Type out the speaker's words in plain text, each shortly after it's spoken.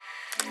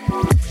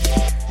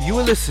You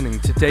are listening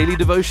to Daily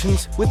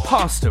Devotions with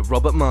Pastor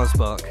Robert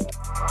Marsbach.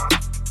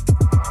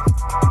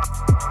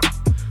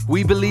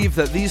 We believe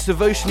that these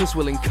devotions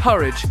will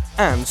encourage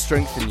and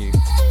strengthen you.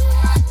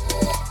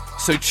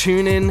 So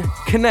tune in,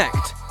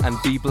 connect, and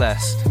be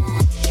blessed.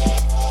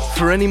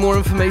 For any more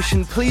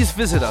information, please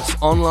visit us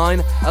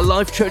online at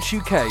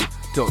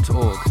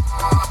lifechurchuk.org.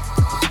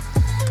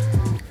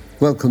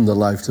 Welcome to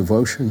Life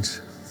Devotions.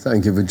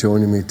 Thank you for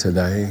joining me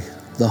today.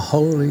 The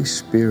Holy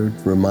Spirit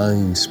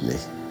reminds me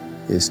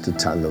is the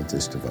title of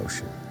this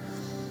devotion.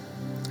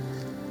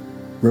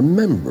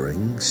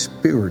 Remembering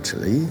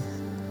spiritually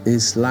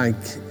is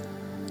like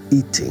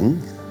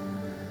eating.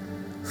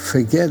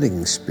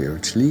 Forgetting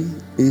spiritually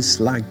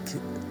is like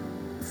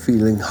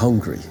feeling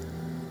hungry,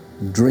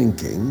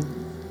 drinking,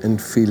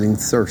 and feeling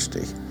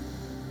thirsty.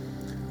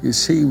 You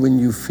see, when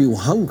you feel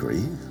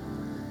hungry,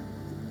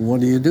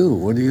 what do you do?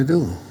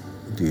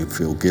 Do you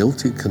feel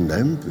guilty,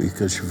 condemned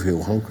because you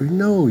feel hungry?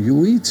 No,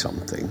 you eat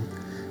something,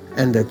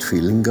 and that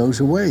feeling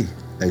goes away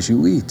as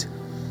you eat.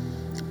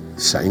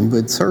 Same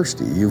with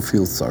thirsty. You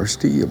feel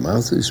thirsty, your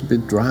mouth is a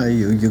bit dry,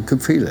 you can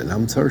feel it,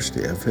 I'm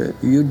thirsty.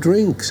 You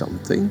drink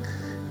something,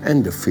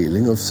 and the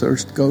feeling of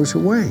thirst goes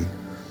away.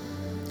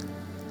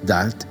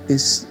 That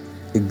is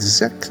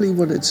exactly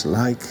what it's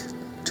like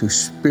to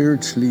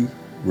spiritually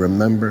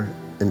remember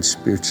and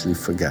spiritually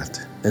forget.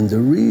 And the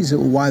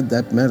reason why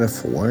that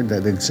metaphor,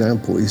 that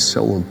example is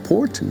so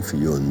important for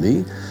you and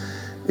me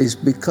is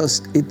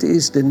because it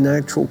is the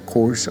natural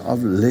course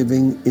of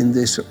living in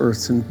this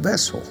earthen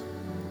vessel.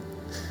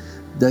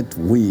 That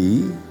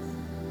we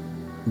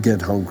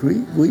get hungry,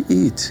 we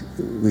eat.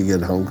 We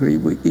get hungry,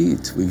 we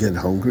eat. We get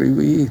hungry,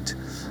 we eat.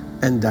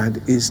 And that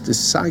is the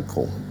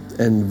cycle.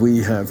 And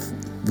we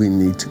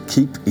need to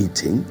keep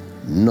eating,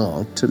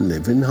 not to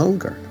live in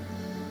hunger.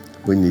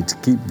 We need to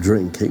keep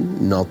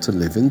drinking, not to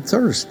live in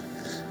thirst.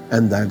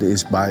 And that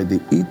is by the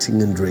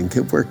eating and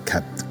drinking we're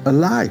kept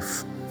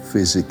alive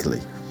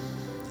physically.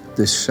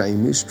 The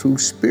same is true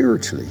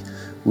spiritually.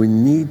 We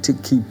need to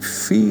keep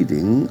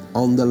feeding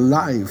on the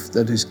life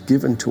that is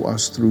given to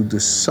us through the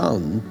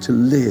Son to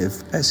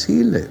live as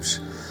He lives.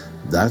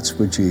 That's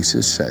what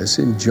Jesus says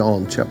in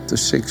John chapter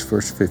 6,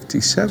 verse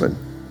 57.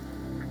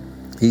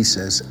 He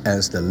says,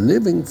 "As the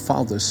living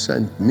Father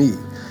sent me,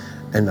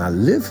 and I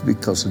live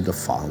because of the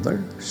Father,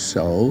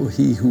 so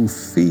he who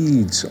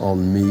feeds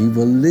on me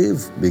will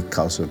live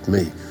because of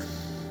me."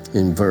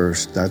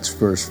 That's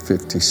verse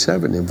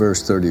 57. In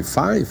verse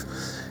 35,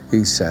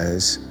 he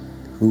says,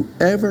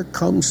 "Whoever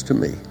comes to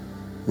me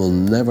will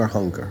never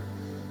hunger.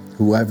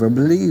 Whoever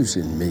believes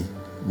in me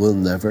will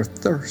never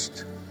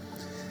thirst."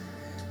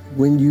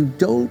 When you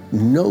don't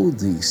know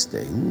these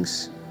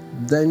things,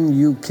 then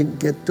you can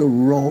get the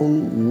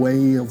wrong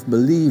way of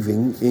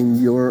believing in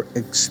your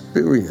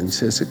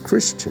experience as a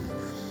Christian.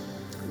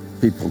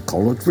 People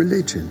call it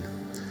religion.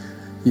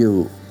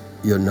 You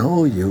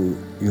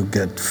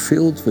get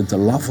filled with the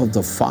love of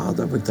the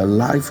Father, with the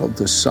life of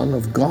the Son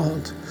of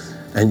God,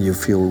 and you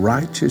feel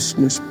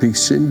righteousness,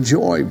 peace, and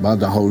joy by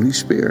the Holy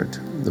Spirit.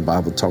 The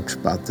Bible talks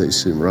about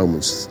this in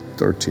Romans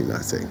 13, I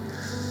think.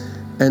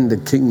 "And the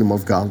kingdom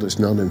of God is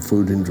not in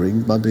food and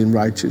drink, but in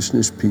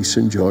righteousness, peace,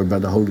 and joy by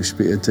the Holy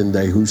Spirit. And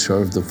they who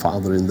serve the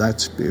Father in that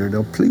spirit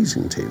are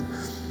pleasing to Him."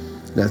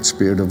 That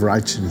spirit of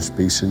righteousness,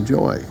 peace, and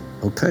joy.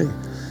 Okay?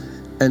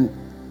 And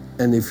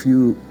if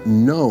you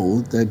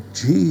know that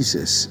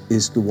Jesus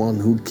is the one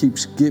who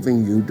keeps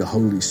giving you the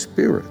Holy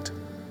Spirit,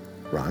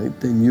 right?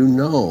 Then you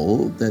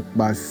know that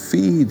by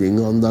feeding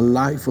on the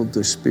life of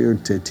the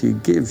Spirit that He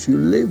gives, you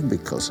live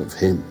because of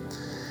Him.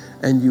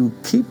 And you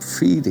keep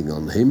feeding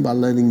on Him by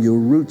letting your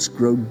roots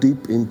grow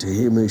deep into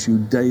Him as you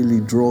daily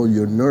draw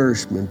your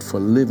nourishment for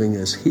living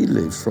as He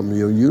lives from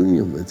your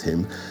union with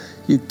Him.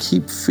 You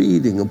keep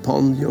feeding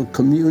upon your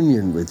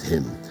communion with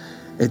Him.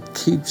 It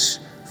keeps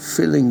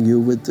filling you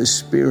with the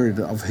Spirit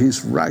of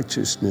His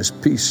righteousness,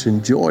 peace,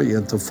 and joy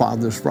at the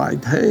Father's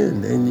right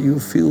hand. And you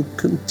feel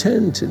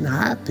content and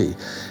happy.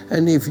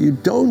 And if you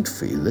don't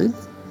feel it,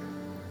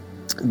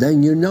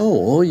 then you know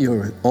all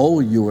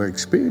you are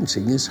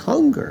experiencing is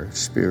hunger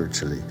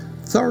spiritually,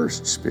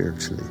 thirst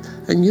spiritually,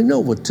 and you know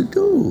what to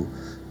do.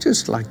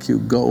 Just like you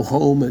go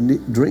home and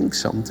drink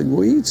something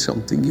or eat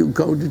something, you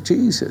go to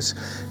Jesus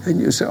and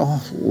you say,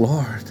 "Oh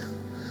Lord,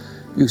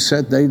 you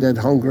said they that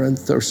hunger and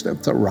thirst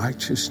after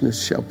righteousness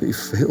shall be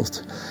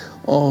filled.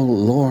 Oh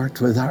Lord,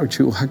 without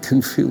you I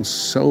can feel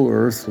so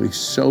earthly,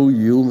 so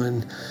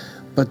human.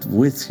 But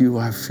with you,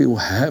 I feel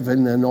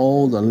heaven and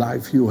all the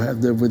life you have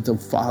there with the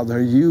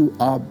Father. You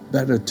are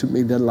better to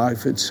me than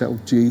life itself,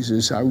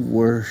 Jesus. I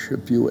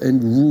worship you." And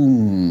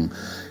boom,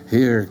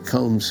 here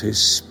comes His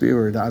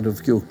Spirit out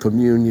of your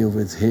communion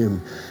with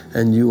Him.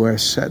 And you are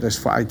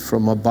satisfied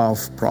from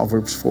above.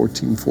 Proverbs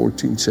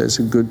 14:14 says,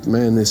 "A good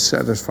man is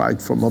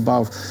satisfied from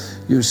above."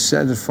 You're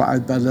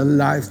satisfied by the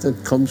life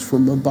that comes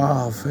from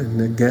above.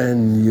 And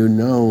again, you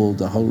know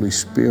the Holy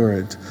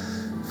Spirit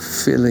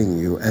filling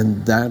you,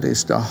 and that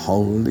is the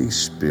Holy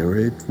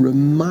Spirit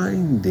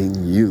reminding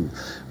you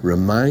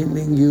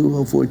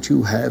of what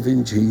you have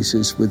in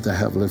Jesus with the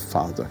Heavenly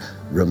Father.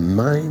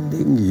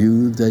 reminding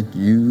you that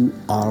you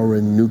are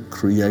a new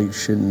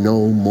creation,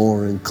 no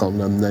more in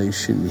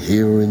condemnation.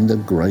 Here in the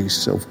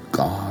grace of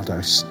God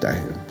I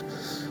stand.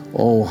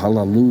 Oh,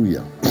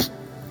 hallelujah.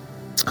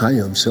 I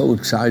am so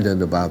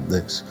excited about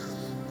this,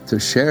 to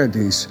share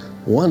these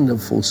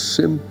wonderful,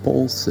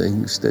 simple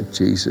things that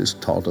Jesus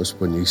taught us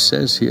when he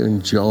says here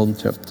in John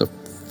chapter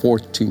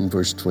 14,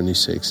 verse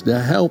 26, the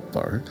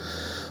Helper,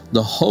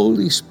 the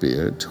Holy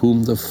Spirit,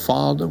 whom the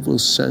Father will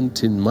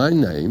send in my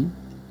name,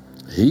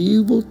 he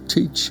will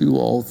teach you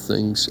all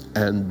things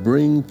and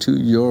bring to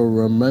your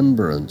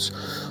remembrance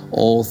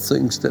all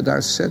things that I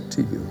said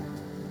to you.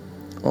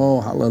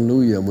 Oh,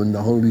 hallelujah, when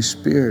the Holy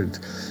Spirit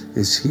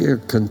is here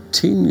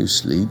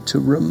continuously to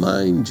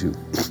remind you.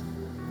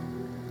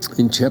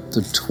 In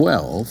chapter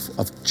 12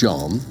 of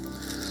John,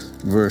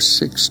 verse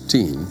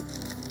 16,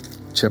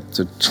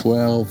 chapter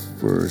 12,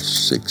 verse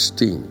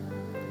 16,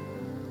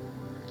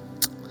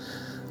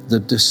 the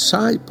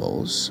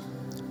disciples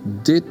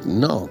did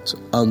not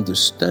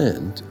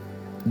understand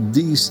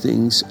these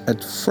things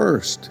at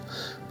first,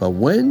 but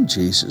when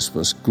Jesus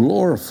was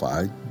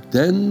glorified,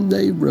 then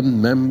they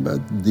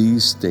remembered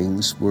these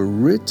things were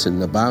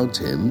written about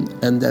him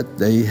and that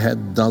they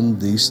had done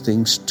these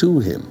things to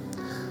him.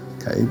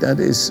 Okay, that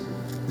is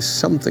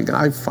something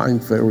I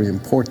find very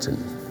important.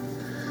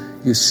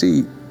 You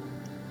see,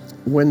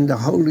 when the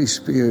Holy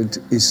Spirit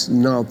is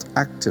not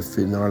active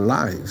in our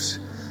lives,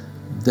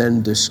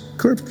 then the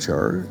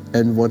scripture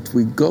and what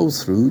we go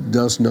through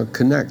does not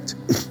connect.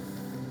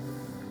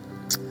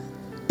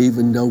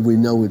 Even though we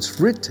know it's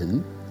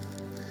written,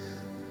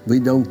 we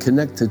don't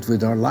connect it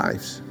with our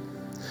lives.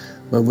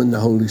 But when the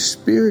Holy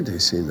Spirit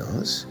is in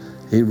us,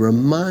 he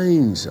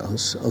reminds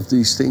us of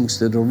these things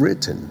that are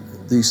written,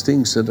 these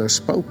things that are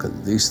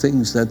spoken, these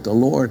things that the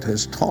Lord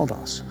has taught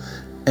us.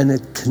 And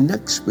it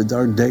connects with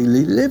our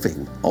daily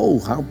living. Oh,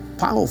 how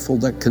powerful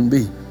that can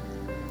be.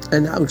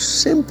 And how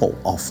simple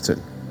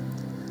often.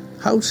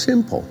 How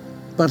simple,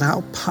 but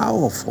how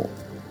powerful.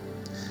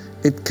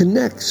 It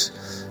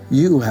connects.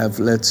 You have,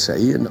 let's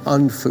say, an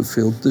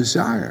unfulfilled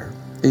desire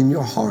in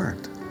your heart.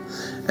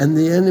 And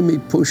the enemy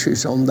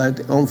pushes on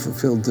that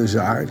unfulfilled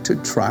desire to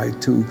try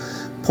to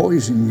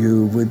poison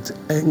you with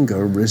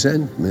anger,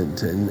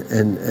 resentment, and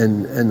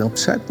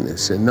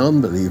upsetness, and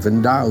unbelief,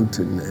 and doubt,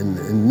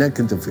 and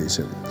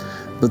negativism.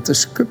 But the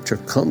scripture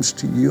comes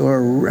to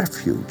your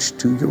refuge,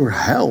 to your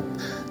help,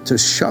 to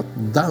shut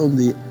down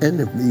the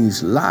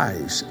enemy's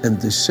lies and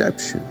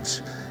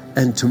deceptions,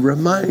 and to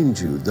remind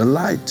you the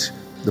light.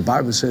 The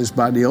Bible says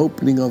by the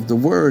opening of the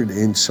word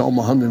in Psalm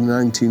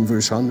 119,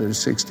 verse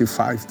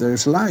 165,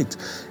 there's light.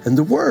 And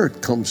the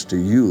word comes to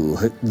you.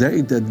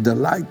 They that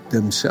delight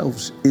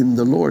themselves in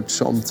the Lord,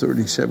 Psalm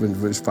 37,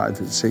 verse 5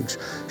 and 6,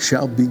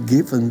 shall be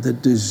given the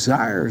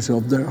desires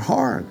of their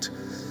heart.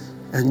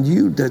 And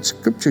you, that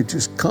scripture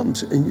just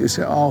comes and you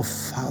say, oh,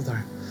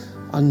 Father,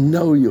 I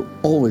know you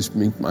always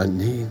meet my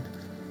need.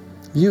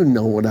 You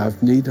know what I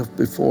have need of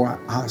before I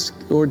ask.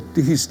 Lord,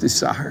 these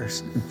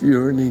desires that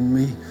yearn in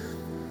me,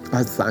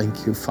 I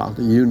thank you,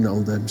 Father. You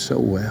know them so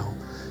well.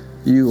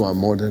 You are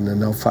more than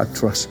enough. I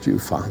trust you,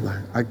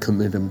 Father. I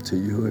commit them to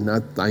you, and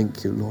I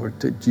thank you, Lord,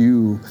 that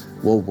you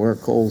will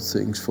work all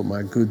things for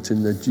my good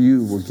and that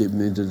you will give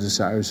me the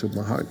desires of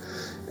my heart.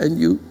 And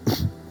you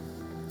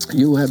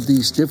have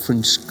these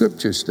different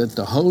scriptures that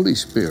the Holy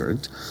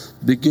Spirit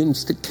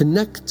begins to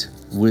connect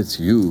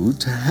with you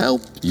to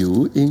help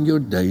you in your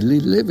daily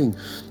living.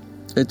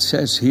 It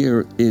says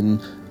here in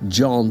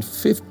John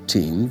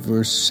 15,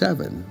 verse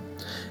 7,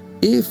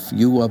 if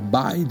you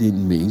abide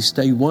in me,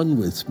 stay one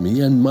with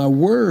me, and my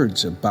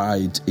words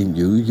abide in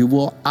you, you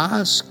will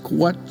ask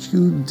what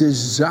you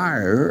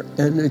desire,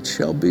 and it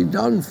shall be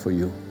done for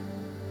you.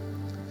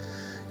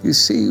 You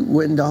see,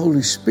 when the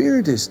Holy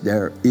Spirit is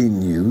there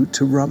in you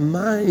to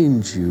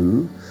remind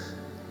you,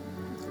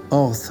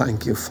 oh,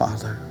 thank you,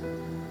 Father.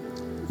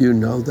 You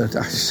know that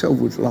I so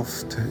would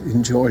love to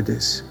enjoy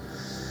this.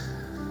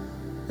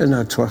 And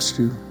I trust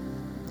you.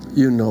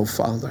 You know,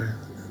 Father,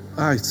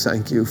 I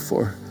thank you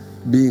for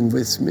being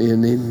with me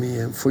and in me,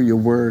 and for your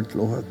word,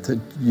 Lord, that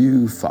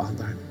you,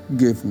 Father,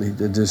 give me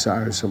the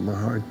desires of my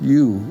heart.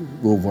 You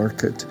will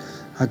work it.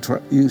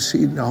 You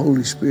see, the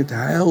Holy Spirit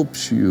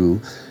helps you,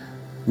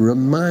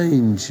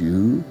 reminds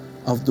you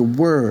of the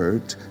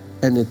word,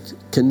 and it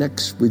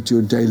connects with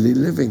your daily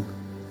living.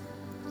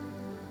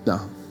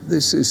 Now,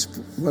 this is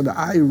what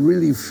I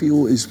really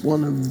feel is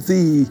one of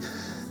the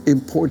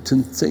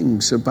important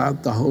things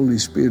about the Holy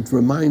Spirit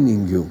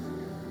reminding you.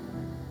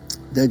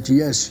 That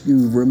yes,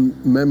 you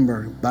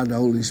remember by the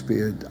Holy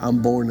Spirit, I'm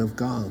born of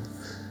God.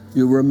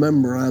 You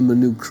remember I'm a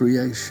new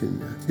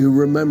creation. You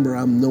remember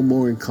I'm no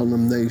more in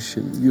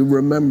condemnation. You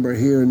remember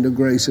here in the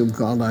grace of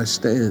God I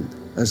stand,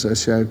 as I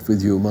shared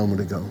with you a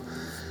moment ago.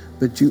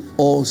 But you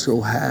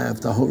also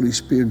have the Holy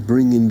Spirit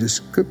bringing the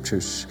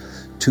scriptures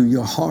to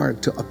your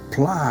heart to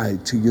apply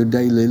to your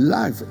daily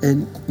life.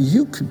 And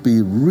you could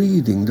be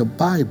reading the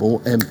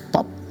Bible and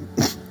pop,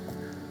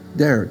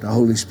 there the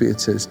Holy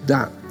Spirit says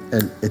that,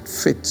 and it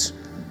fits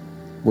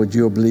what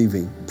you're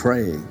believing,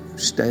 praying,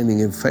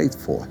 standing in faith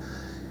for.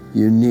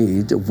 You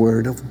need the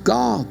Word of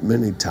God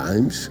many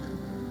times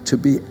to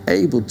be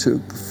able to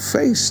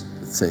face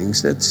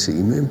things that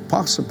seem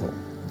impossible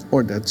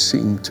or that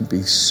seem to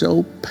be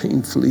so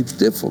painfully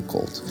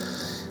difficult.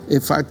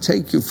 If I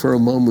take you for a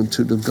moment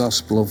to the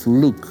Gospel of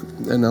Luke,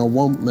 and I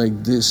won't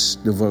make this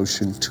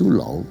devotion too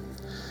long,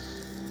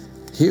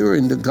 here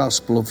in the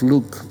Gospel of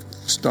Luke,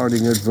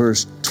 starting at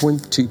verse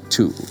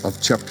 22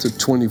 of chapter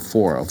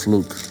 24 of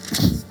Luke.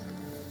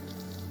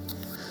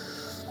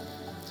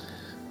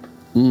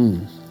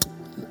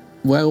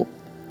 Well,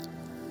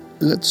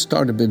 let's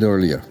start a bit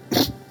earlier.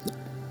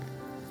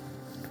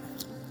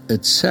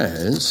 It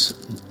says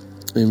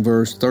in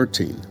verse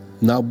 13,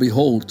 "Now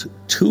behold,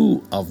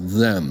 two of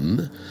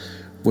them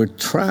were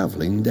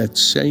traveling that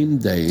same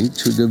day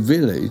to the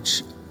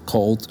village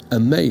called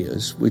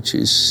Emmaus, which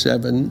is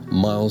 7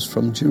 miles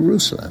from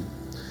Jerusalem."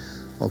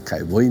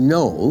 Okay, we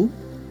know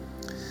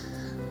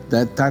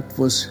that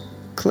was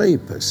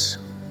Cleopas,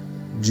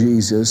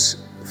 Jesus'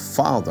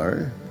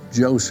 father,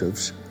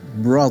 Joseph's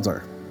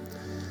brother.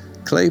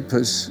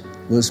 Cleopas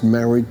was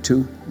married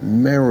to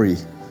Mary.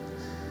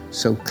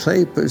 So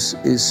Cleopas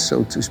is,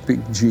 so to speak,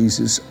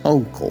 Jesus'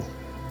 uncle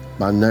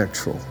by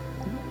natural.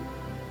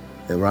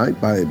 Right?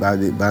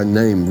 By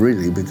name,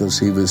 really, because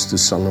he was the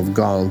Son of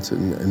God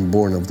and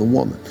born of the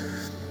woman.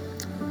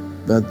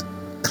 But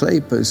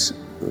Cleopas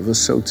was,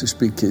 so to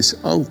speak, his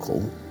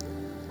uncle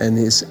and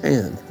his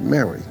aunt,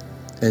 Mary.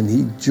 And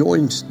he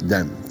joins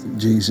them.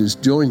 Jesus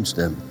joins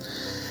them.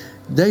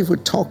 They were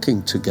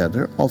talking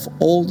together of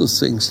all the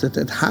things that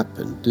had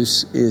happened.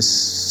 This is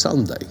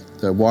Sunday.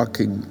 They're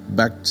walking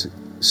back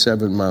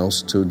 7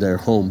 miles to their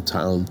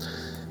hometown,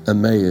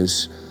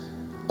 Emmaus,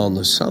 on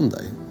a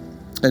Sunday.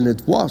 And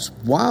it was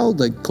while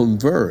they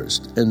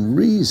conversed and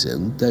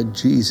reasoned that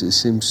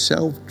Jesus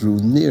himself drew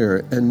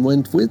near and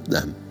went with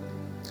them.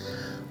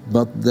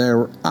 But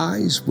their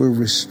eyes were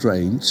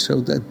restrained so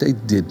that they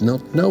did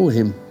not know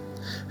him.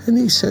 And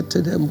he said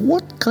to them,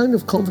 "What kind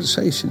of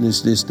conversation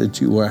is this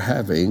that you are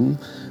having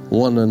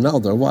one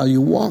another while you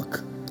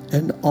walk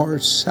and are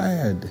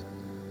sad?"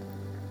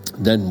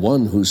 Then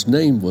one whose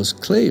name was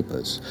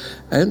Cleopas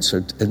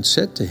answered and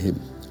said to him,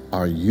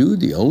 "Are you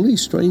the only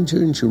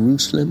stranger in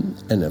Jerusalem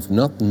and have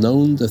not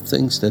known the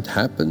things that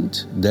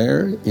happened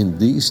there in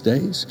these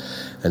days?"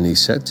 And he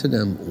said to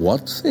them,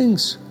 "What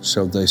things?"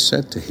 So they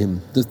said to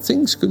him, "The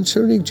things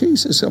concerning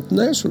Jesus of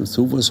Nazareth,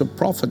 who was a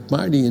prophet,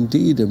 mighty in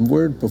deed and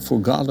word before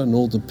God and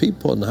all the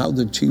people, and how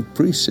the chief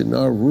priests and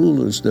our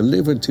rulers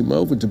delivered him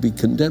over to be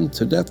condemned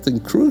to death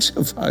and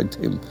crucified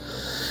him.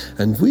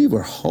 And we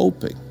were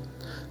hoping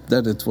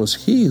that it was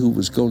he who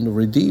was going to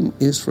redeem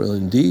Israel.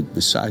 Indeed,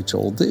 besides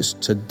all this,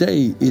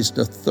 today is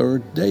the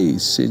 3rd day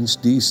since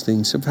these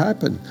things have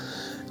happened.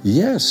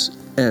 Yes,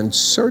 and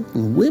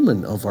certain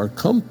women of our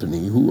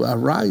company who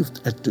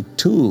arrived at the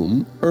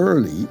tomb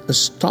early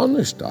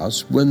astonished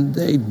us when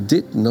they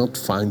did not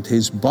find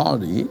his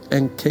body,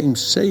 and came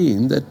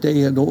saying that they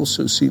had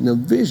also seen a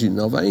vision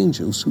of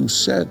angels who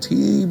said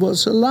he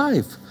was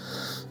alive."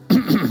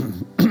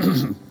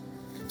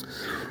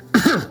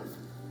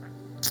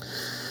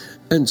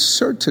 And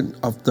certain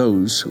of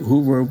those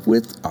who were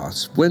with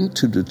us went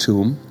to the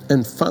tomb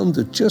and found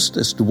it just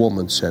as the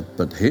woman said,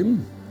 but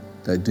him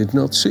they did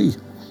not see.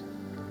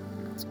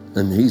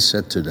 And he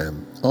said to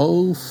them,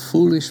 "O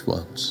foolish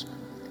ones,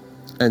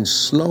 and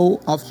slow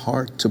of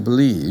heart to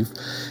believe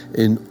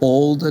in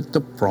all that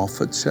the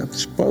prophets have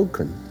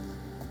spoken."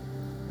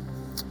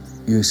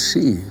 You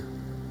see,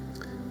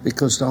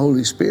 because the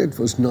Holy Spirit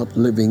was not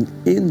living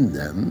in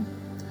them,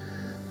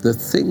 the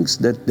things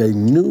that they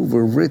knew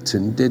were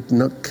written did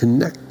not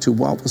connect to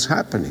what was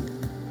happening.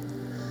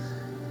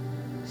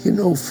 You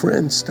know,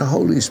 friends, the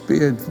Holy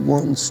Spirit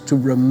wants to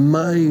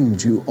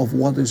remind you of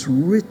what is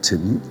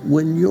written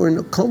when you're in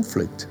a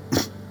conflict,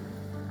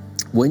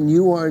 when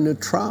you are in a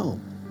trial,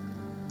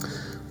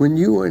 when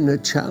you are in a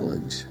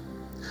challenge,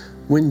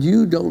 when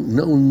you don't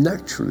know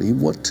naturally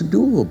what to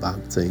do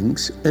about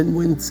things, and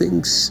when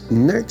things,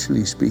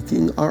 naturally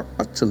speaking, are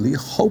utterly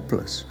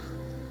hopeless.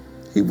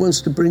 He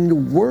wants to bring the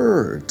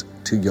Word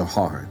to your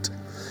heart.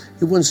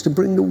 He wants to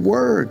bring the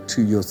Word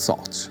to your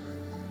thoughts.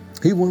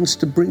 He wants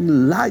to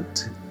bring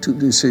light to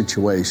the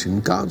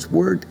situation. God's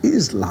Word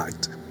is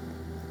light.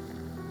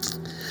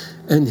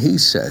 And he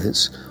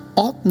says,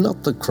 "Ought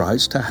not the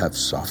Christ to have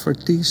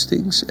suffered these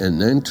things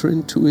and enter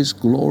into his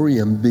glory?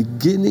 And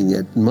beginning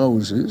at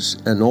Moses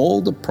and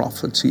all the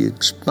prophets, he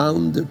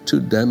expounded to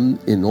them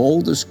in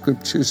all the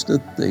scriptures the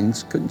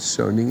things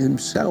concerning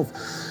himself."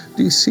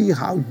 Do you see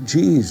how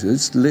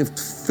Jesus lived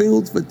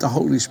filled with the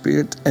Holy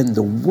Spirit, and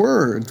the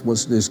Word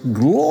was this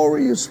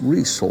glorious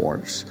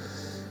resource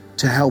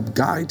to help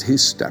guide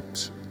his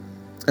steps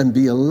and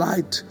be a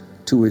light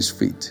to his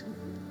feet,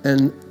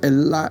 and a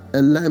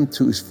lamp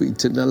to his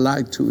feet and a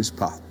light to his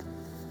path?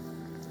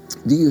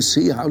 Do you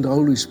see how the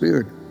Holy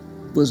Spirit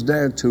was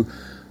there to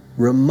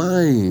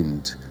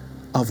remind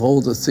of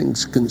all the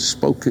things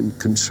spoken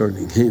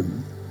concerning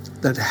him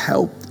that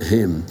helped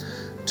him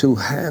to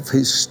have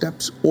his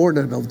steps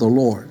ordered of the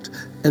Lord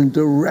and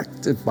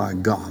directed by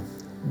God?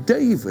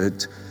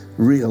 David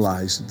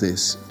realized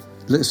this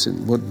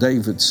Listen what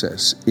David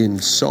says in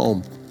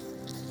Psalm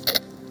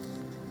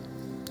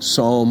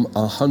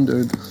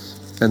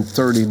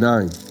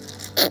 139.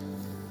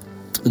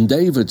 And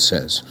David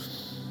says,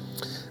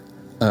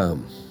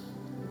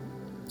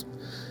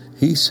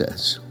 he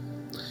says,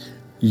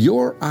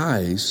 your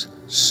eyes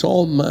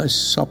saw my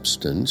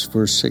substance,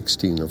 verse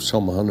 16 of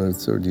Psalm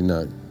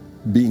 139,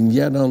 being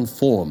yet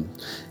unformed.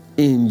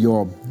 In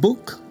your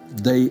book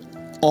they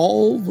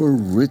all were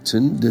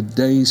written, the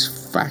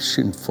days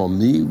fashioned for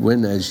me,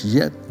 when as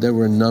yet there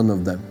were none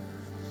of them.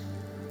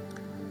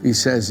 He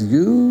says,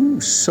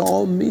 you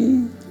saw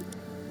me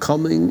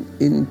coming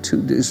into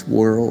this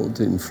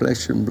world in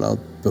flesh and blood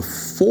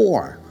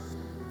before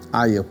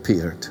I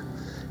appeared.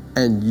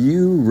 And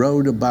you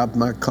wrote about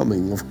my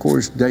coming. Of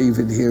course,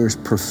 David here is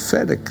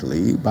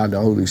prophetically, by the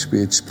Holy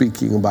Spirit,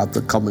 speaking about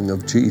the coming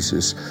of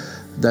Jesus,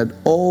 that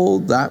all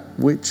that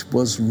which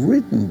was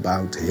written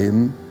about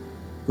him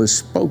was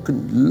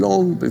spoken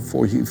long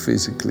before he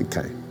physically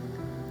came.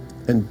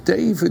 And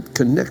David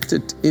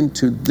connected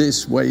into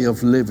this way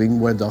of living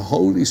where the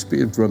Holy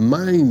Spirit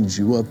reminds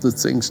you of the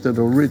things that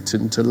are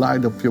written to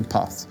light up your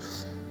path.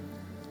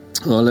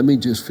 Well, let me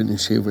just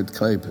finish here with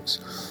Cleopas.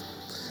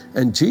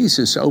 And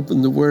Jesus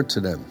opened the word to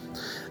them.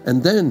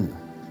 And then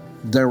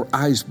their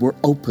eyes were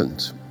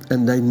opened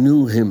and they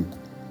knew him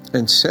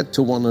and said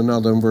to one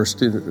another in verse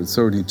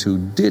 32,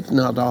 did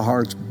not our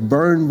hearts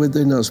burn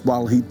within us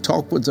while he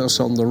talked with us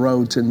on the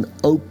roads and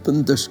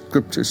opened the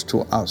scriptures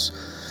to us?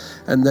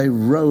 And they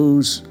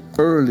rose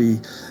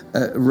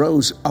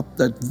up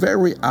that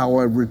very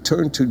hour,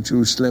 returned to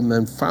Jerusalem,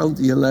 and found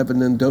the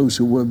 11 and those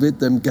who were with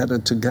them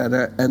gathered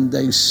together. And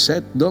they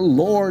said, the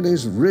Lord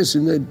is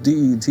risen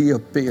indeed, he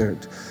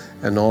appeared.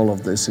 And all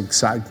of this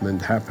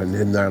excitement happened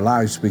in their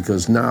lives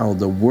because now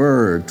the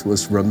word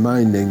was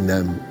reminding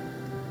them.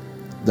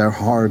 Their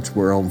hearts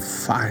were on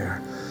fire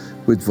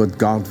with what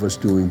God was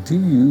doing. Do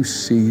you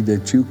see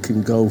that you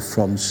can go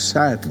from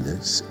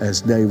sadness,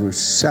 as they were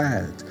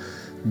sad,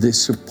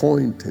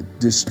 disappointed,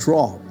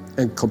 distraught,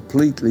 and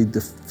completely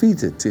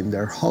defeated in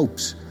their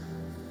hopes,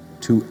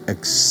 to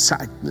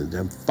excitement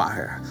and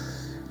fire?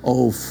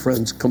 Oh,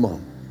 friends, come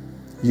on.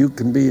 You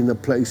can be in a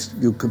place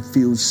you can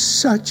feel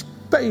such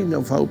pain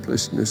of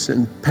hopelessness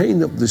and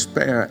pain of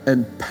despair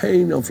and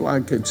pain of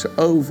like it's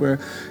over,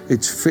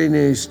 it's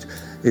finished,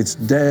 it's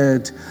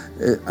dead.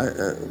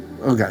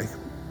 Okay.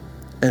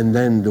 And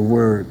then the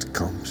word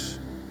comes.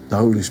 The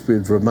Holy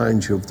Spirit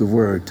reminds you of the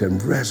word and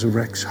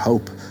resurrects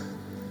hope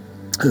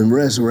and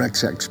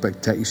resurrects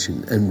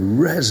expectation and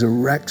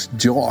resurrects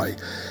joy.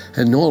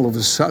 And all of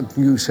a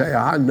sudden you say,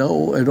 I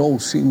know it all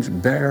seems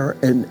bare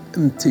and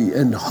empty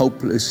and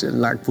hopeless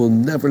and like we'll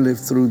never live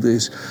through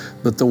this.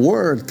 But the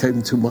word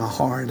came to my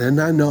heart and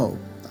I know.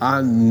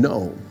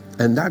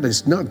 And that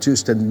is not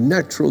just a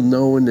natural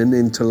knowing, an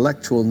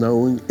intellectual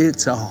knowing.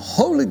 It's a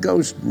Holy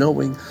Ghost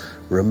knowing,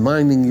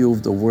 reminding you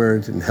of the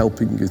word and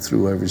helping you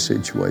through every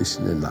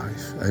situation in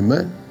life.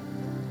 Amen.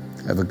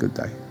 Have a good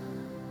day.